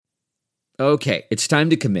Okay, it's time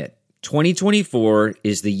to commit. 2024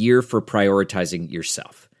 is the year for prioritizing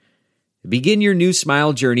yourself. Begin your new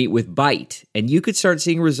smile journey with Byte, and you could start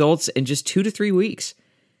seeing results in just 2 to 3 weeks.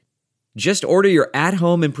 Just order your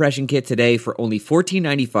at-home impression kit today for only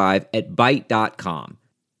 $14.95 at Byte.com.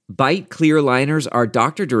 Byte clear liners are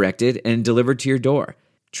doctor-directed and delivered to your door.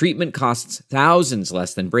 Treatment costs thousands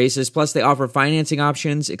less than braces, plus they offer financing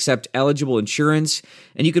options, accept eligible insurance,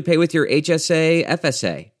 and you could pay with your HSA,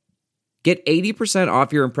 FSA. Get 80%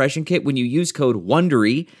 off your impression kit when you use code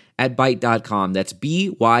WONDERY at Byte.com. That's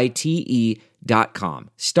BYTE.com.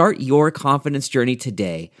 Start your confidence journey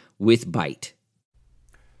today with Byte.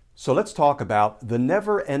 So let's talk about the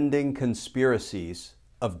never-ending conspiracies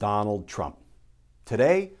of Donald Trump.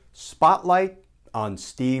 Today, spotlight on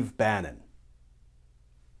Steve Bannon.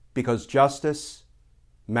 Because justice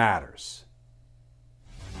matters.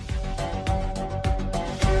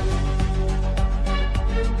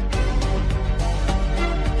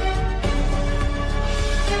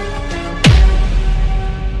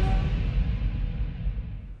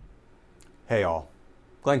 Hey all,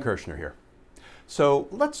 Glenn Kirshner here. So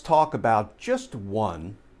let's talk about just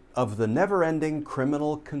one of the never-ending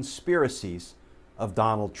criminal conspiracies of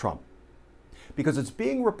Donald Trump. Because it's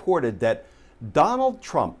being reported that Donald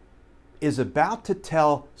Trump is about to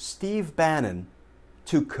tell Steve Bannon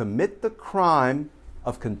to commit the crime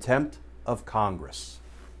of contempt of Congress.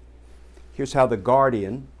 Here's how The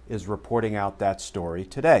Guardian is reporting out that story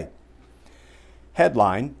today.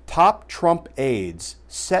 Headline, top Trump aides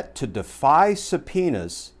set to defy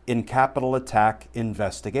subpoenas in Capitol attack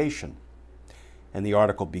investigation. And the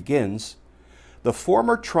article begins, the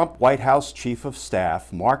former Trump White House Chief of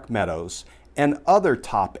Staff, Mark Meadows, and other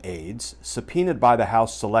top aides subpoenaed by the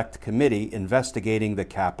House Select Committee investigating the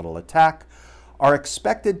Capitol attack are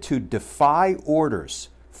expected to defy orders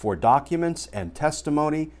for documents and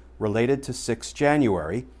testimony related to 6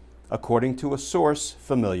 January, according to a source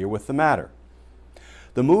familiar with the matter.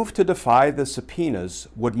 The move to defy the subpoenas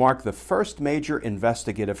would mark the first major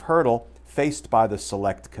investigative hurdle faced by the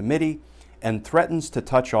Select Committee and threatens to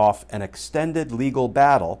touch off an extended legal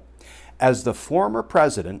battle as the former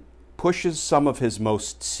president pushes some of his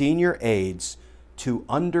most senior aides to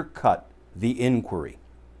undercut the inquiry.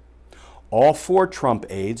 All 4 Trump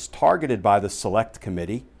aides targeted by the Select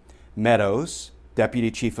Committee, Meadows,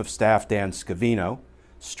 Deputy Chief of Staff Dan Scavino,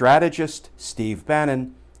 strategist Steve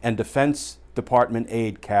Bannon, and Defense Department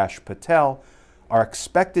aide Kash Patel, are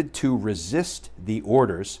expected to resist the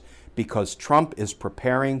orders because Trump is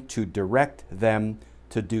preparing to direct them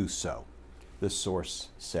to do so, the source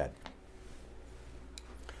said.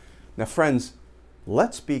 Now, friends,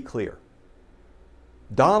 let's be clear.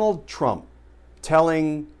 Donald Trump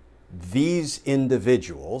telling these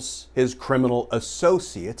individuals, his criminal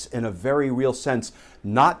associates in a very real sense,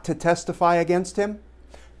 not to testify against him,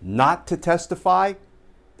 not to testify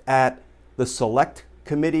at the Select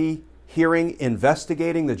Committee hearing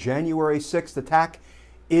investigating the January 6th attack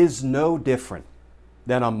is no different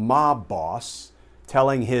than a mob boss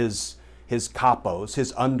telling his capos,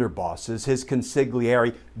 his underbosses, his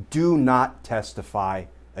consigliere, do not testify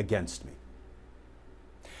against me.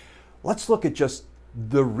 Let's look at just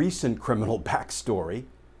the recent criminal backstory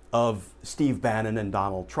of Steve Bannon and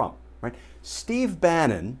Donald Trump. Right? Steve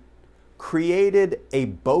Bannon created a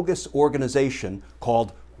bogus organization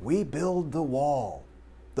called We Build the Wall,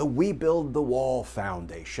 the We Build the Wall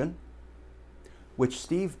Foundation, which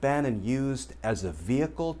Steve Bannon used as a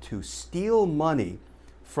vehicle to steal money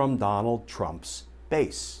from Donald Trump's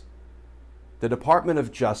base. The Department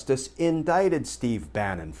of Justice indicted Steve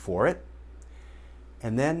Bannon for it,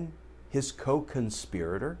 and then his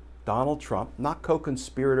co-conspirator, Donald Trump, not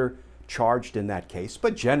co-conspirator charged in that case,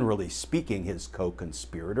 but generally speaking his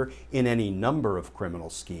co-conspirator in any number of criminal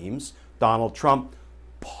schemes, Donald Trump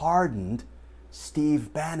pardoned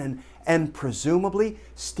Steve Bannon, and presumably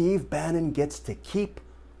Steve Bannon gets to keep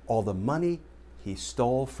all the money he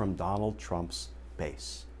stole from Donald Trump's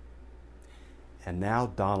base. And now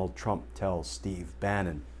Donald Trump tells Steve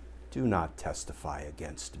Bannon, do not testify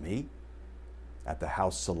against me at the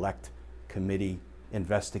House Select Committee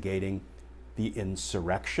investigating the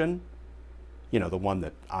insurrection, the one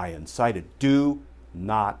that I incited. Do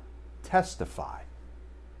not testify.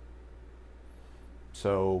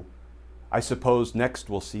 So I suppose next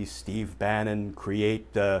we'll see Steve Bannon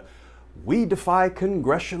create the We Defy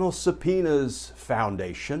Congressional Subpoenas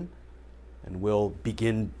Foundation, and we'll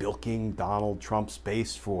begin bilking Donald Trump's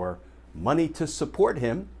base for money to support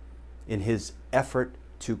him in his effort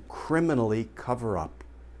to criminally cover up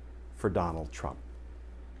for Donald Trump.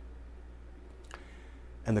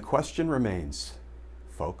 And the question remains,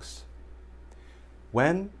 folks,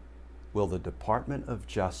 when will the Department of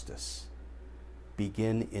Justice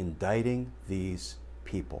begin indicting these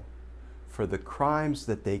people for the crimes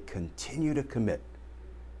that they continue to commit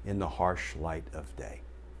in the harsh light of day.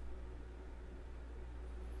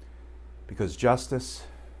 Because justice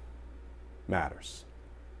matters.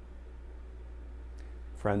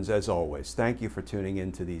 Friends, as always, thank you for tuning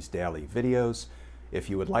into these daily videos. If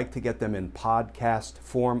you would like to get them in podcast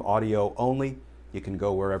form, audio only, you can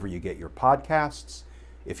go wherever you get your podcasts.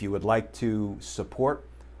 If you would like to support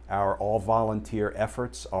our all-volunteer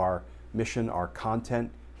efforts, our mission, our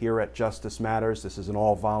content here at Justice Matters, this is an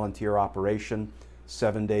all-volunteer operation.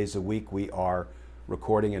 7 days a week we are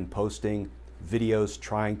recording and posting videos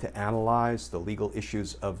trying to analyze the legal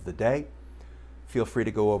issues of the day. Feel free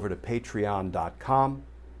to go over to patreon.com.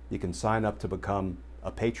 You can sign up to become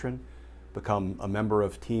a patron, become a member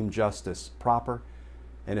of Team Justice proper,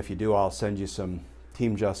 and if you do, I'll send you some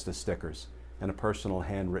Team Justice stickers and a personal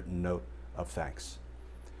handwritten note of thanks.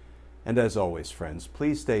 And as always, friends,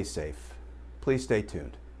 please stay safe, please stay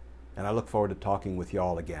tuned, and I look forward to talking with you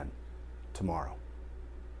all again tomorrow.